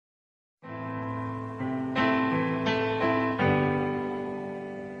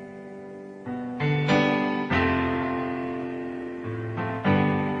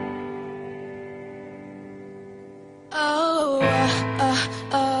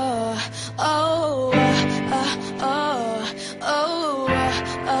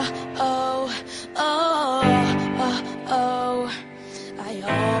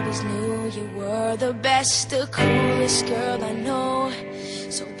That's the coolest girl I know.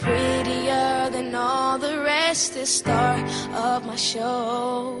 So prettier than all the rest, the star of my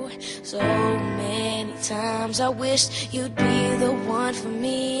show. So many times I wished you'd be the one for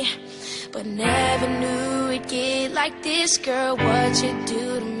me, but never knew it'd get like this, girl, what you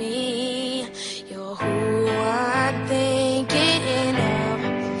do to me. You're who I'm thinking of,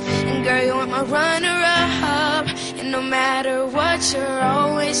 and girl, you're my runner-up. And no matter what, you're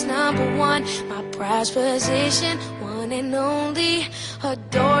always number one, my prize position, one and only.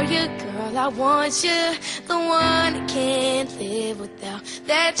 Adore you, girl, I want you, the one I can't live without.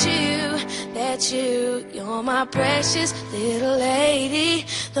 That's you, you're my precious little lady,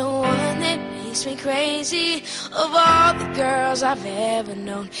 the one that makes me crazy. Of all the girls I've ever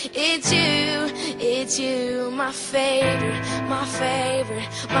known, it's you, my favorite, my favorite,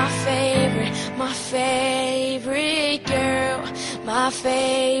 my favorite, my favorite girl, my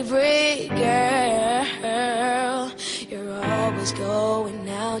favorite girl. You're always going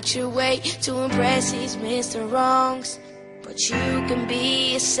out your way to impress these Mr. Wrongs, but you can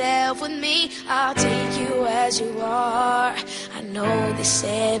be yourself with me, I'll take you as you are. I know they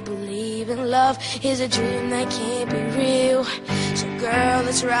said believing love is a dream that can't be real, so girl,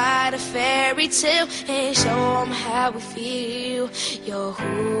 let's write a fairy tale and show them how we feel. You're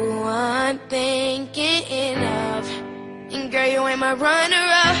who I'm thinking of, and girl, you ain't my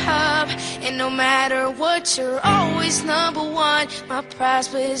runner-up. And no matter what, you're always number one, my prize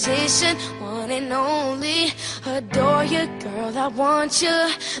position, one and only. Adore you, girl, I want you,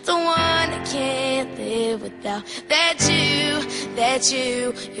 the one I can't live without. That's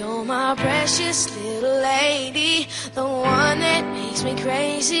you, you're my precious little lady, the one that makes me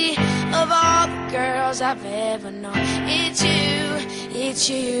crazy. Of all the girls I've ever known, it's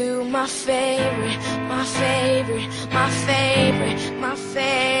you, my favorite, my favorite, my favorite, my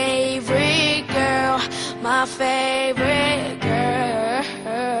favorite girl, my favorite girl,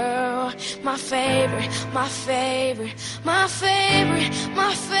 my favorite, my favorite, my favorite,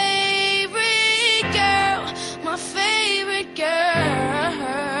 my favorite girl, my favorite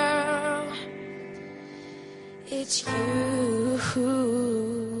girl. It's you.